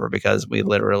done forever because we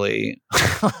literally,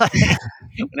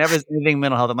 whenever there's anything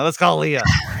mental health, I'm like, let's call Leah.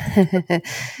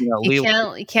 You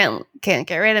can't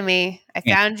get rid of me.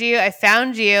 I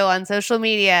found you on social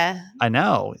media. I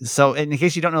know. So in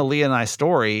case you don't know Leah and I's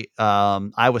story,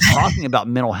 I was talking about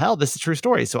mental health. This is a true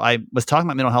story. So I was talking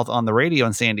about mental health on the radio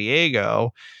in San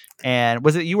Diego. And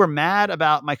was it you were mad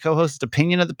about my co-host's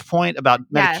opinion at the point about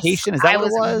medication? Is that what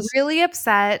it was? I was really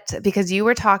upset because you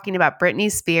were talking about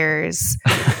Britney Spears.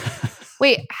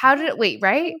 Wait,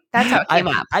 right? That's how it came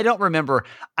up. I don't remember.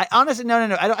 I honestly,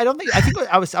 no. I don't think. I think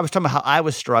I was talking about how I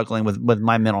was struggling with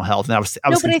my mental health, and I was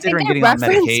considering getting on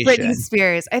medication. Britney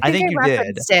Spears. I think you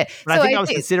referenced did. It. But I think I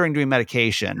was considering doing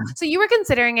medication. So you were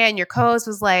considering it, and your co-host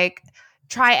was like,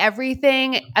 try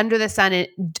everything under the sun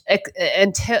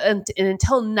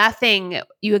until nothing,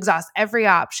 you exhaust every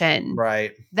option.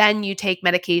 Right. Then you take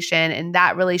medication, and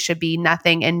that really should be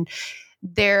nothing. And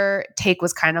their take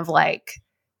was kind of like,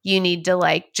 you need to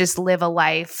like just live a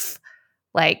life,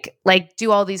 like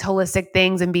do all these holistic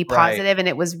things and be positive. Right. And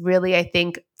it was really, I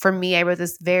think for me, I wrote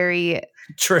this very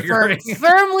Triggering.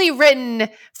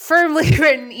 firmly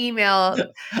written email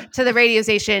to the radio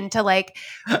station to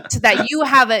that you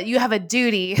have a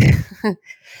duty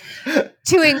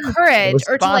to encourage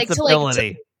or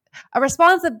to a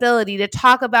responsibility to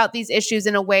talk about these issues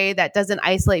in a way that doesn't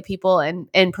isolate people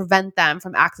and prevent them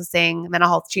from accessing mental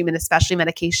health treatment, especially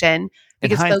medication.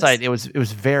 In hindsight, it was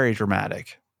very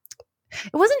dramatic.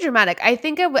 It wasn't dramatic. I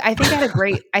think I had a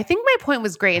great. I think my point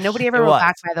was great, and nobody ever wrote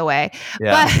back, by the way.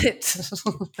 Yeah.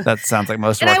 But that sounds like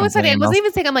most. And I wasn't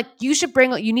even saying I'm like you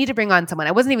need to bring on someone.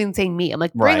 I wasn't even saying me. I'm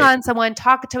like bring on someone,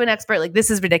 talk to an expert. Like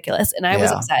this is ridiculous, and I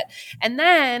was upset. And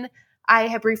then I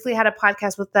had briefly had a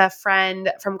podcast with a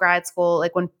friend from grad school,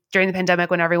 like during the pandemic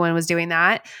when everyone was doing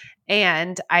that,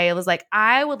 and I was like,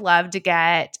 I would love to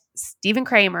get Stephen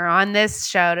Kramer on this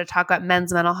show to talk about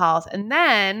men's mental health, and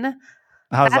then.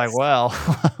 I was like, well,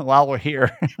 while we're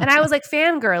here. And I was like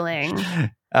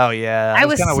fangirling. Oh, yeah. I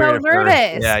was so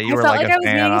nervous. Yeah, you were felt like a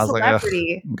fan. I was like,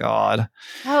 celebrity. Oh, God.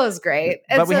 That was great.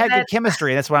 But we had good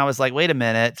chemistry. That's when I was like, wait a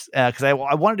minute. Because I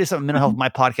want to do something mental health with my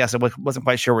podcast. I wasn't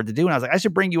quite sure what to do. And I was like, I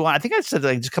should bring you on. I think I said,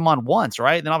 like, just come on once,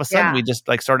 right? And then all of a sudden, we just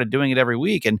like started doing it every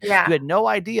week. And you had no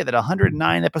idea that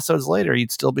 109 episodes later,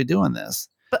 you'd still be doing this.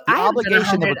 But I haven't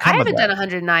done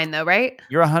 109 though, right?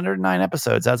 You're 109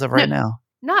 episodes as of right now.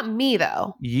 Not me,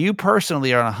 though. You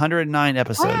personally are on 109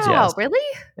 episodes. Wow, yes. Really?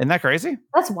 Isn't that crazy?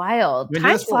 That's wild.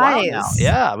 Time flies.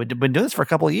 Yeah, we've been doing this for a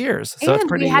couple of years. So it's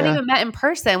pretty. We hadn't even met in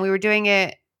person. We were doing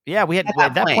it. Yeah, we had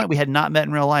at that point we had not met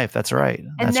in real life. That's right.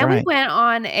 And then we went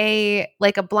on a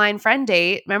blind friend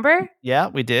date. Remember? Yeah,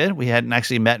 we did. We hadn't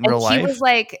actually met in real life. She was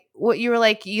like, "What you were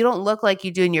like? You don't look like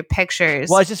you do in your pictures."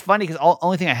 Well, it's just funny because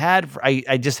only thing I had,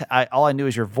 all I knew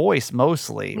is your voice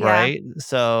mostly, right?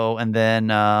 So, and then,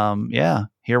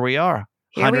 here we are.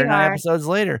 109 episodes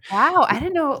later. Wow, I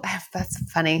didn't know.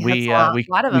 That's funny. That's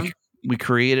a lot of them. We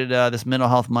created this Mental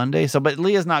Health Monday. But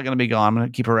Leah's not going to be gone. I'm going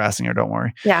to keep harassing her. Don't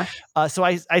worry. Yeah. So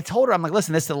I told her, I'm like,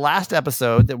 listen, this is the last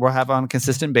episode that we'll have on a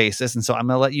consistent basis. And so I'm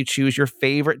going to let you choose your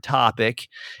favorite topic.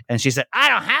 And she said, I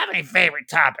don't have any favorite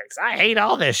topics. I hate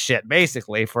all this shit,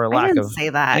 basically, for a lack of. Say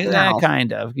that. No.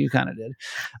 Kind of. You kind of did.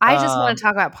 I just want to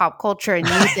talk about pop culture. And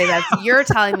you say you're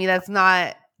telling me that's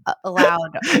not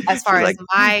allowed as far as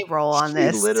my role on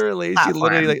this. She literally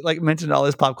like mentioned all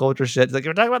this pop culture shit. It's like,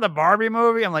 we're talking about the Barbie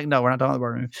movie. I'm like, no, we're not talking about the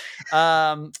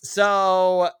Barbie movie.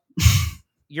 So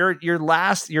your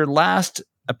last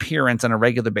appearance on a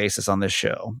regular basis on this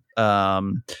show,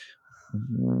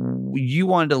 you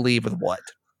wanted to leave with what?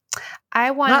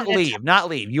 I wanted not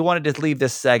leave. You wanted to leave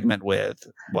this segment with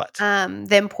what?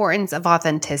 The importance of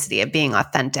authenticity, of being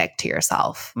authentic to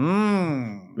yourself.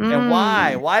 And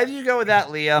why? Why do you go with that,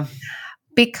 Leah?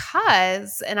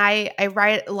 Because, and I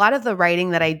write a lot of the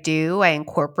writing that I do, I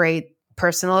incorporate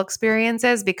personal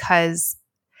experiences because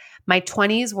my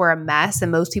 20s were a mess, and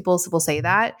most people will say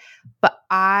that. But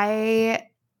and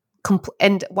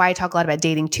why I talk a lot about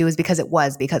dating too is because it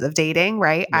was because of dating,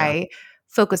 right? Yeah. I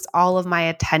focused all of my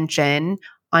attention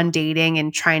on dating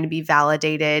and trying to be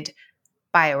validated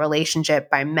by a relationship,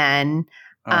 by men.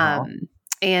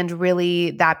 And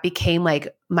really that became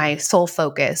like my sole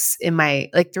focus in my,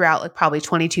 like throughout like probably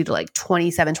 22 to like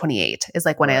 27, 28 is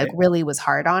like when I like really was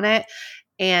hard on it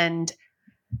and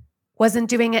wasn't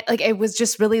doing it. Like it was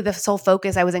just really the sole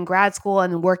focus. I was in grad school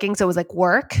and working. So it was like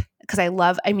work. Cause I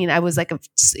was like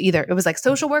it was like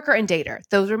social worker and dater.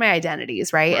 Those were my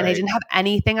identities. Right. And I didn't have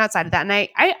anything outside of that. And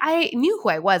I knew who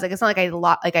I was. Like, it's not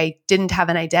like I didn't have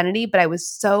an identity, but I was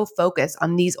so focused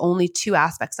on these only two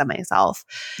aspects of myself.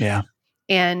 Yeah.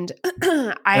 And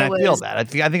I feel that. I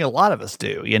think a lot of us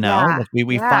do, you know, like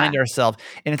we find ourselves,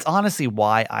 and it's honestly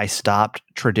why I stopped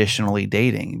traditionally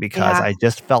dating, because I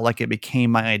just felt like it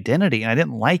became my identity and I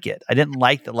didn't like it. I didn't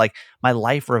like that. Like my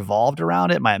life revolved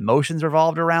around it. My emotions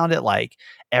revolved around it. Like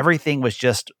everything was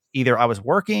just either I was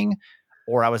working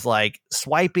or I was like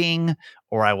swiping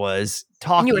or I was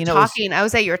talking. And you were talking. I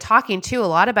would say you were talking too a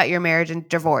lot about your marriage and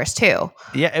divorce too.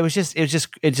 Yeah, it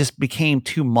just became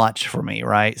too much for me,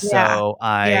 right? Yeah. So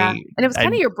and it was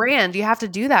kind of your brand. You have to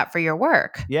do that for your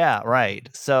work. Yeah, right.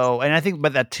 So, and I think,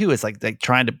 but that too is like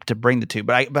trying to bring the two.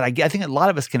 But I think a lot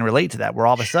of us can relate to that. Where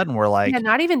all of a sudden we're like,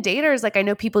 not even daters. Like I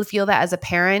know people feel that as a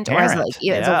parent or as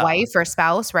a wife or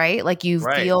spouse, right? Like you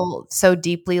feel so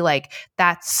deeply like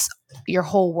that's your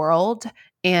whole world,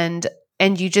 and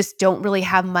you just don't really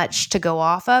have much to go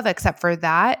off of except for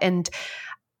that. And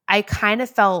I kind of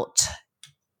felt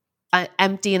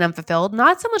empty and unfulfilled,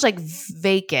 not so much like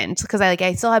vacant, because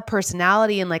I still had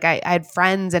personality and like I had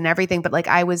friends and everything, but like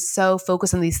I was so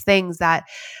focused on these things that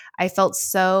I felt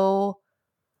so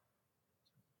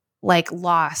like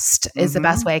lost is the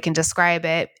best way I can describe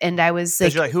it. And I was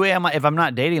like, you're like, who am I? If I'm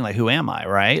not dating, like, who am I?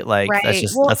 Right. Like, right.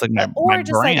 that's like my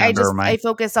just like, I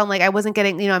focused on like, I wasn't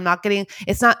getting, I'm not getting,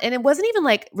 it's not, and it wasn't even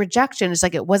like rejection. It's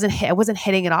like, I wasn't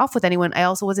hitting it off with anyone. I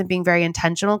also wasn't being very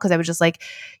intentional, because I was just like,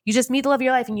 you just meet the love of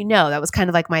your life. And that was kind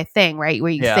of like my thing, right?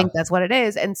 Where you think that's what it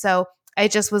is. And so I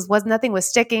just was nothing was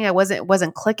sticking. I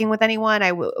wasn't clicking with anyone.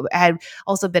 I had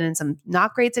also been in some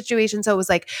not great situations. So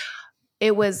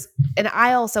and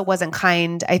I also wasn't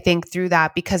kind, I think, through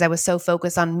that, because I was so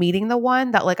focused on meeting the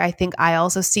one that like, I think I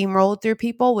also steamrolled through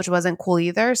people, which wasn't cool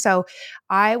either. So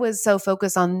I was so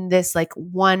focused on this like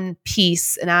one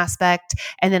piece and aspect,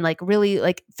 and then like really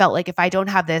like felt like if I don't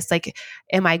have this, like,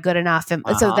 am I good enough? And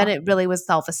so then it really was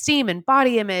self-esteem and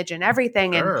body image and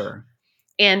everything. Sure.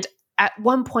 And at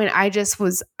one point I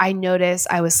noticed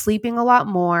I was sleeping a lot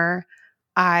more.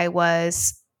 I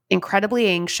was incredibly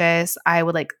anxious. I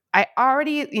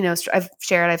already, I've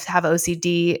shared, I have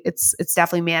OCD. It's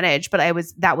definitely managed, but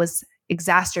that was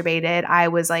exacerbated. I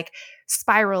was like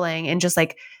spiraling and just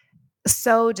like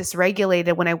so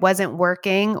dysregulated when I wasn't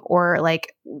working, or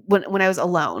like when I was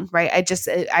alone, right?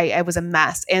 I was a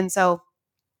mess. And so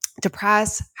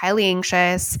depressed, highly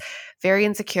anxious, very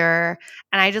insecure.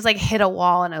 And I just like hit a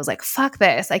wall, and I was like, fuck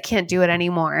this. I can't do it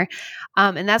anymore.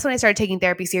 And that's when I started taking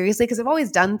therapy seriously, because I've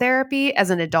always done therapy as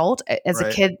an adult. As a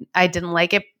kid, I didn't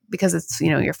like it because it's,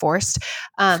 you're forced.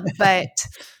 But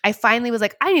I finally was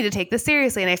like, I need to take this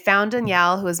seriously. And I found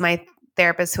Danielle, who is my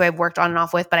therapist, who I've worked on and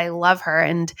off with, but I love her.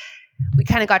 And we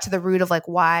kind of got to the root of like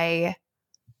why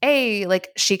like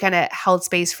she kind of held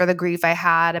space for the grief I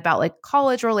had about like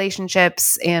college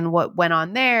relationships and what went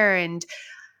on there. And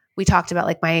we talked about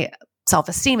like my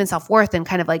self-esteem and self-worth, and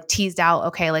kind of like teased out,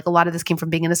 okay, like a lot of this came from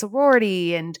being in a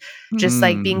sorority and just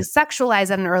like being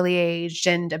sexualized at an early age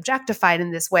and objectified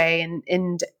in this way.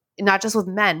 And not just with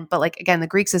men, but like, again, the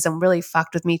Greek system really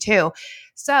fucked with me too.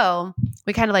 So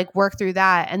we kind of like worked through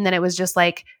that. And then it was just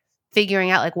like figuring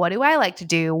out like, what do I like to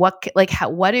do?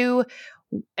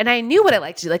 And I knew what I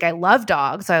liked to do. Like I love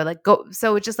dogs. So I like go,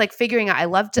 so it's just like figuring out, I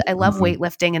love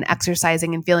weightlifting and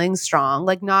exercising and feeling strong,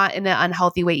 like not in an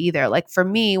unhealthy way either. Like for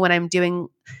me, when I'm doing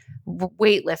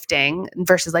weightlifting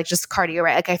versus like just cardio,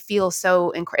 right? Like I feel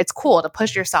so, it's cool to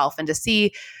push yourself and to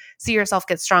see yourself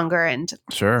get stronger. And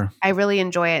sure, I really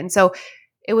enjoy it. And so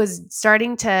it was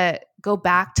starting to go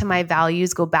back to my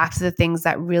values, go back to the things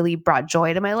that really brought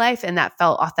joy to my life and that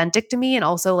felt authentic to me. And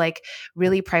also like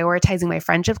really prioritizing my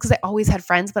friendships, because I always had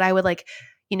friends, but I would like,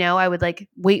 I would like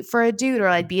wait for a dude, or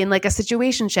I'd be in like a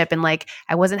situationship and like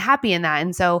I wasn't happy in that.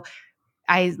 And so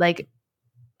I'd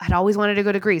always wanted to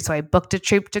go to Greece. So I booked a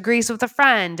trip to Greece with a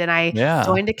friend, and I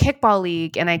joined a kickball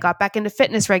league, and I got back into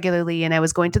fitness regularly, and I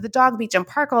was going to the dog beach and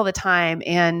park all the time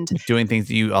and doing things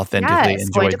that you authentically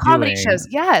enjoy going to comedy shows.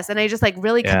 Yes. And I just like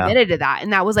really committed to that.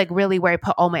 And that was like really where I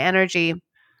put all my energy.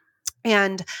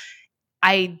 And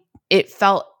it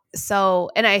felt so,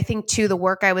 and I think too, the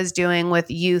work I was doing with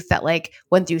youth that like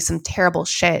went through some terrible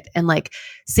shit, and like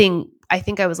I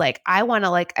think I was like, I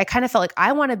kind of felt like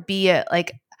I want to be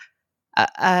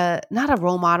not a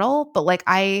role model, but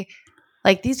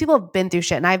like these people have been through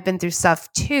shit, and I've been through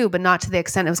stuff too, but not to the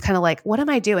extent. It was kind of like, what am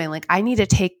I doing? Like I need to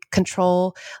take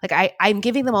control. Like I'm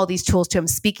giving them all these tools too. I'm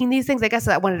speaking these things. I guess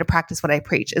I wanted to practice what I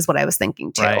preach is what I was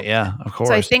thinking too. Right. Yeah, of course.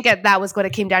 So I think that was what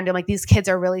it came down to. Like these kids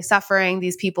are really suffering.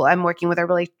 These people I'm working with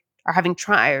are having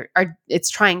it's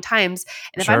trying times.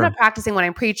 And if I'm not practicing what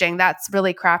I'm preaching, that's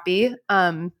really crappy.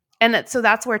 So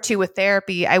that's where too with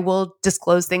therapy, I will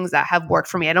disclose things that have worked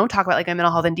for me. I don't talk about like my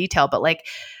mental health in detail, but like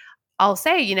I'll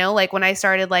say, like when I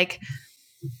started like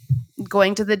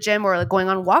going to the gym or like going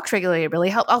on walks regularly, it really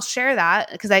helped. I'll share that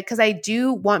because I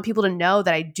do want people to know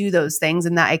that I do those things,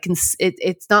 and that I can,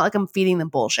 it's not like I'm feeding them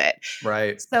bullshit.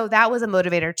 Right. So that was a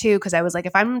motivator too. Cause I was like,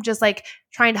 if I'm just like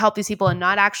trying to help these people and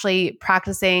not actually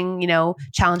practicing,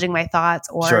 challenging my thoughts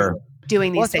or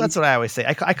doing these things. That's what I always say.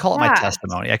 I call it my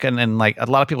testimony. And like a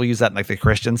lot of people use that in like the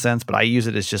Christian sense, but I use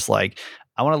it as just like,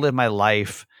 I want to live my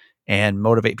life and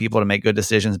motivate people to make good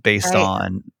decisions based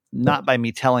on, not by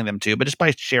me telling them to, but just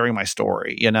by sharing my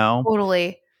story,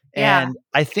 Totally. And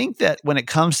I think that when it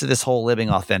comes to this whole living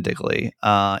authentically,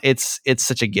 it's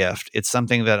such a gift. It's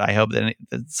something that I hope that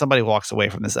somebody walks away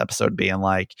from this episode being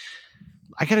like,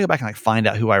 I got to go back and like find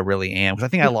out who I really am. Because I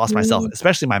think I lost myself,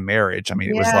 especially my marriage. I mean,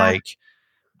 it was like,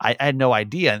 I had no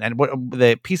idea. And what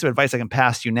the piece of advice I can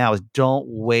pass to you now is don't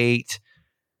wait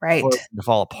for it to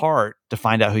fall apart to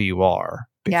find out who you are,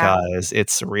 because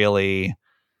it's really,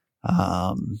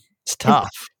 It's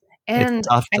tough. And it's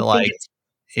tough to like,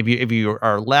 if you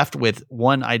are left with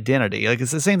one identity, like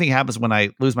it's the same thing happens when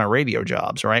I lose my radio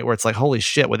jobs, right? Where it's like, holy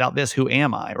shit, without this, who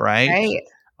am I? Right.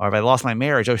 Or if I lost my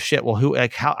marriage, oh shit, well,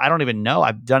 how, I don't even know.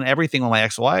 I've done everything with my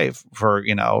ex-wife for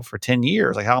 10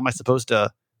 years. Like, how am I supposed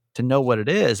to know what it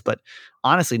is? But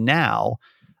honestly, now,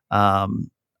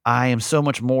 I am so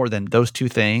much more than those two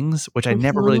things, which I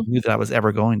never really knew that I was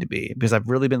ever going to be, because I've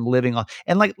really been living on,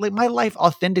 and like my life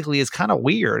authentically is kind of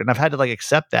weird. And I've had to like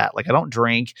accept that. Like, I don't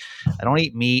drink, I don't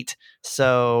eat meat.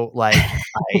 So like,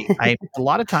 I a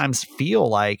lot of times feel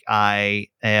like I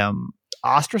am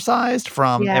ostracized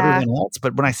from everyone else.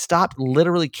 But when I stopped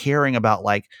literally caring about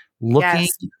like looking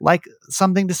like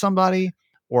something to somebody,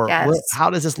 or how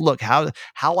does this look? How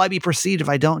will I be perceived if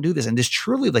I don't do this? And just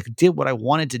truly like did what I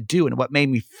wanted to do and what made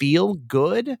me feel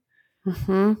good.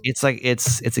 It's like,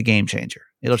 it's a game changer.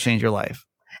 It'll change your life.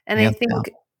 And I think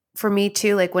for me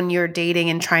too, like when you're dating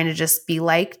and trying to just be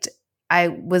liked, I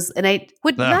would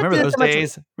not remember those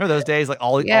days. Remember those days? Like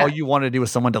all you wanted to do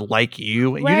was someone to like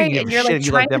you. Right. You didn't give a shit if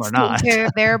you liked them or not.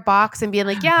 Into their box and being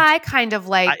like, yeah, I kind of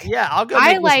like, I'll go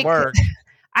make this work.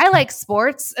 I like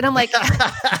sports. And I'm like,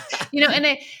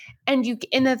 and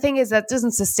the thing is that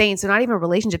doesn't sustain. So not even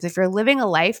relationships. If you're living a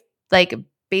life like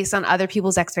based on other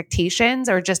people's expectations,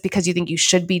 or just because you think you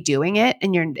should be doing it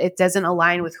and it doesn't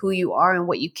align with who you are and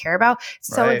what you care about, it's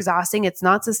so exhausting. It's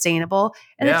not sustainable.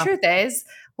 And the truth is,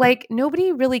 like,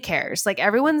 nobody really cares. Like,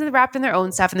 everyone's wrapped in their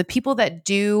own stuff. And the people that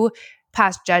do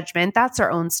pass judgment, that's their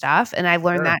own stuff. And I've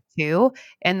learned that too.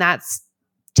 And that's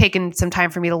taken some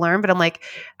time for me to learn, but I'm like,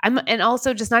 and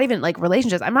also just not even like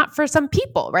relationships. I'm not for some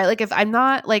people, right? Like, if I'm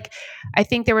not like, I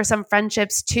think there were some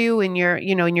friendships too in your,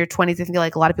 in your 20s. I think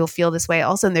like a lot of people feel this way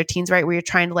also in their teens, right? Where you're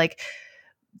trying to like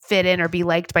fit in or be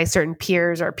liked by certain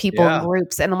peers or people in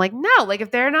groups. And I'm like, no, like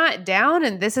if they're not down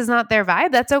and this is not their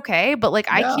vibe, that's okay. But like,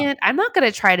 I'm not going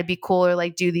to try to be cool or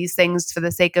like do these things for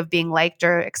the sake of being liked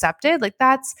or accepted. Like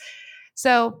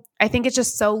so I think it's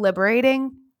just so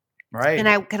liberating. Right. And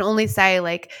I can only say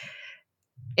like,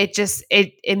 it's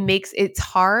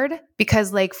hard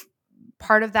because like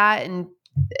part of that, and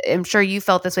I'm sure you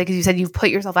felt this way because you said you've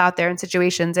put yourself out there in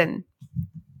situations, and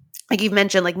like you've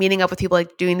mentioned, like meeting up with people,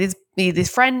 like doing these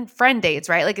friend dates,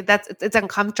 right? Like it's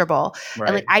uncomfortable. Right.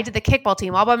 And like I did the kickball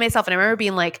team all by myself. And I remember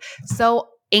being like so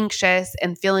anxious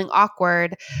and feeling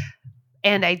awkward,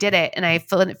 and I did it, and I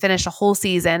finished a whole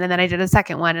season. And then I did a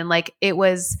second one. And like,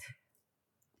 I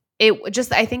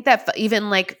think that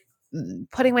even like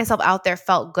putting myself out there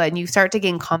felt good, and you start to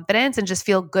gain confidence and just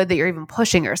feel good that you're even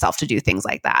pushing yourself to do things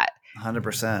like that.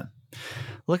 100%.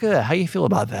 Look at that. How you feel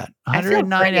about that?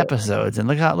 109 episodes, and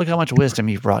look how much wisdom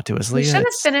you've brought to us, Leah. We should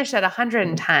have finished at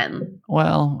 110.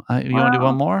 Well, you want to do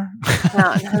one more?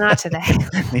 No, not today.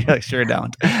 You sure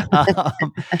don't.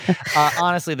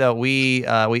 Honestly, though, we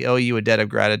owe you a debt of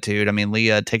gratitude. I mean,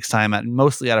 Leah takes time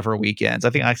mostly out of her weekends. I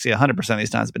think actually 100% of these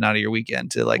times have been out of your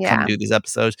weekend to like come do these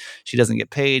episodes. She doesn't get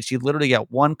paid. She literally got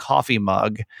one coffee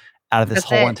mug out of this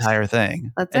whole entire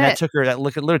thing. That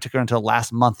literally took her until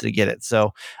last month to get it.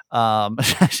 So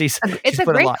it's a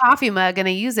great coffee mug, and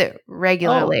I use it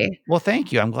regularly. Oh, well,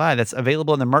 thank you. I'm glad that's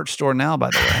available in the merch store now,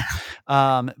 by the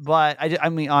way. But I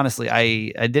mean, honestly,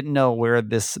 I didn't know where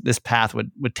this path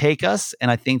would take us. And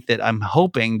I think that I'm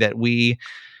hoping that we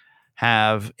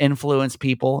have influenced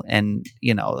people, and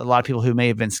a lot of people who may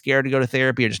have been scared to go to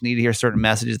therapy or just need to hear certain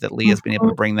messages, that Leah's been able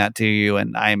to bring that to you.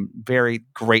 And I'm very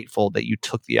grateful that you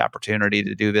took the opportunity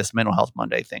to do this Mental Health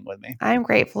Monday thing with me. I'm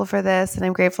grateful for this, and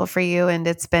I'm grateful for you. And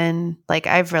it's been like,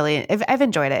 I've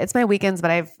enjoyed it. It's my weekends,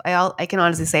 but I can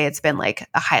honestly say it's been like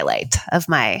a highlight of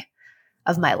my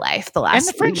life the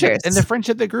last few years. And the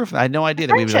friendship that grew from it. I had no idea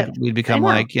that we'd become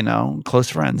like,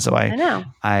 close friends. So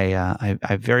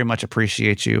I very much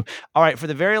appreciate you. All right. For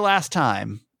the very last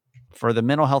time, for the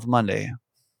Mental Health Monday,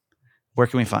 where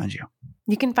can we find you?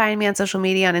 You can find me on social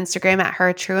media, on Instagram at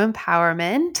Her True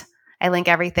Empowerment. I link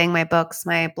everything, my books,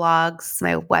 my blogs,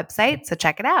 my website. So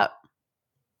check it out.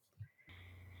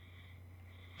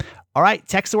 All right,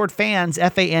 text the word FANS,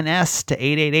 FANS, to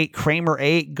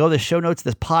 888-Kramer8. Go to the show notes of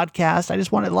this podcast. I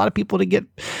just wanted a lot of people to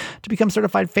become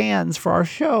certified fans for our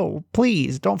show.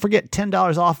 Please don't forget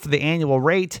 $10 off the annual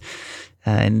rate.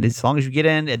 And as long as you get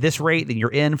in at this rate, then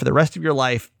you're in for the rest of your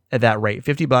life at that rate.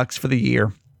 $50 for the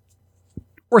year,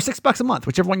 or $6 a month,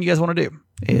 whichever one you guys want to do.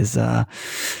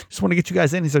 Just want to get you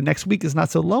guys in so next week is not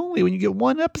so lonely when you get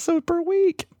one episode per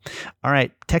week. All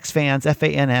right, text FANS,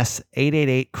 FANS,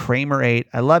 888-Kramer8.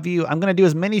 I love you. I'm going to do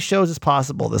as many shows as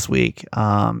possible this week.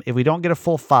 If we don't get a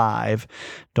full 5,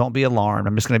 don't be alarmed.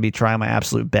 I'm just going to be trying my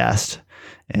absolute best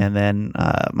And then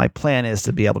my plan is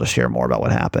to be able to share more about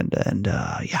what happened. And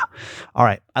yeah. All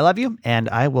right. I love you. And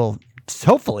I will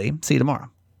hopefully see you tomorrow.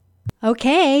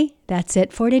 Okay, that's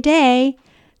it for today.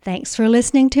 Thanks for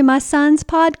listening to my son's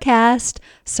podcast,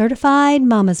 Certified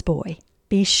Mama's Boy.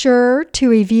 Be sure to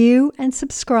review and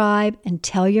subscribe and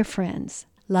tell your friends.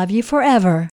 Love you forever.